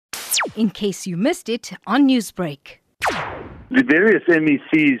in case you missed it on Newsbreak. The various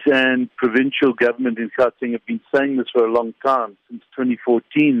MECs and provincial government in Gauteng have been saying this for a long time. Since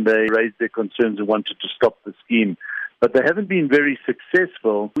 2014, they raised their concerns and wanted to stop the scheme. But they haven't been very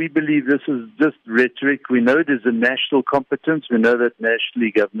successful. We believe this is just rhetoric. We know it is a national competence. We know that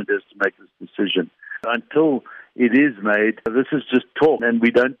nationally government has to make this decision. Until it is made, this is just talk, and we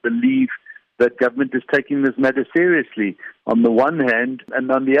don't believe that government is taking this matter seriously on the one hand,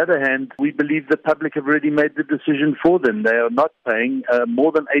 and on the other hand, we believe the public have already made the decision for them. They are not paying.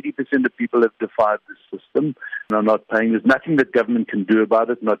 More than 80% of people have defied this system and are not paying. There's nothing that government can do about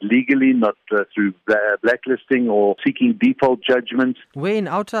it, not legally, not through blacklisting or seeking default judgments. Wayne,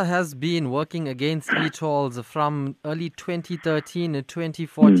 OUTA has been working against e-tolls from early 2013 and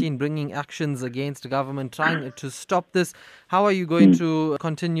 2014, bringing actions against the government, trying to stop this. How are you going to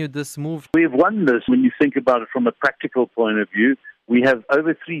continue this move? We have won this when you think about it from a practical point of view. We have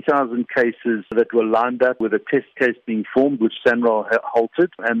over 3,000 cases that were lined up with a test case being formed, which SANRAL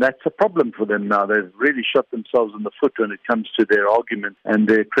halted, and that's a problem for them now. They've really shot themselves in the foot when it comes to their argument and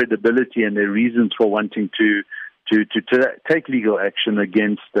their credibility and their reasons for wanting to take legal action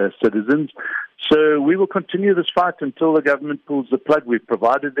against citizens. So we will continue this fight until the government pulls the plug. We've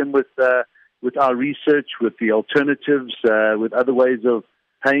provided them with our research, with the alternatives, with other ways of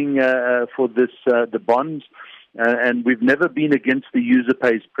paying for this, the bonds. And we've never been against the user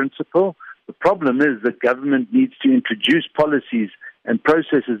pays principle. The problem is that government needs to introduce policies and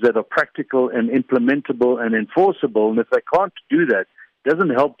processes that are practical and implementable and enforceable. And if they can't do that, it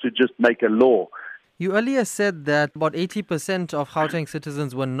doesn't help to just make a law. You earlier said that about 80% of Gauteng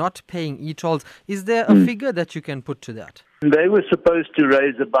citizens were not paying e-tolls. Is there a figure that you can put to that? They were supposed to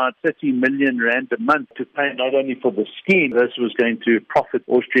raise about 30 million rand a month to pay not only for the scheme. This was going to profit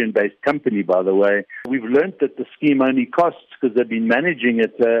Austrian-based company, by the way. We've learned that the scheme only costs, because they've been managing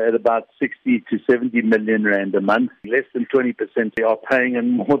it at about 60 to 70 million rand a month. Less than 20% are paying,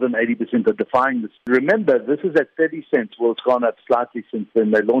 and more than 80% are defying this. Remember, this is at 30 cents. Well, it's gone up slightly since then.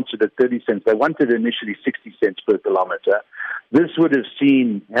 They launched it at 30 cents. They wanted initially 60 cents per kilometre. This would have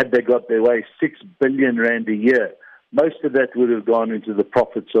seen, had they got their way, 6 billion rand a year. Most of that would have gone into the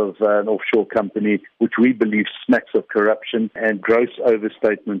profits of an offshore company, which we believe smacks of corruption and gross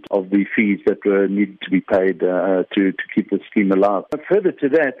overstatement of the fees that needed to be paid to keep the scheme alive. But further to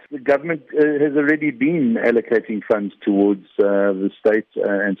that, the government has already been allocating funds towards the state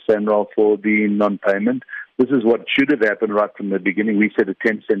and SANRAL for the non-payment. This is what should have happened right from the beginning. We said a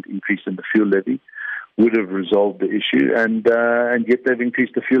 10-cent increase in the fuel levy would have resolved the issue, and yet they've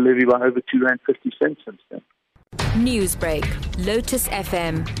increased the fuel levy by over R2.50 since then. Newsbreak, Lotus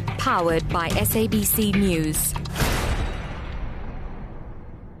FM, powered by SABC News.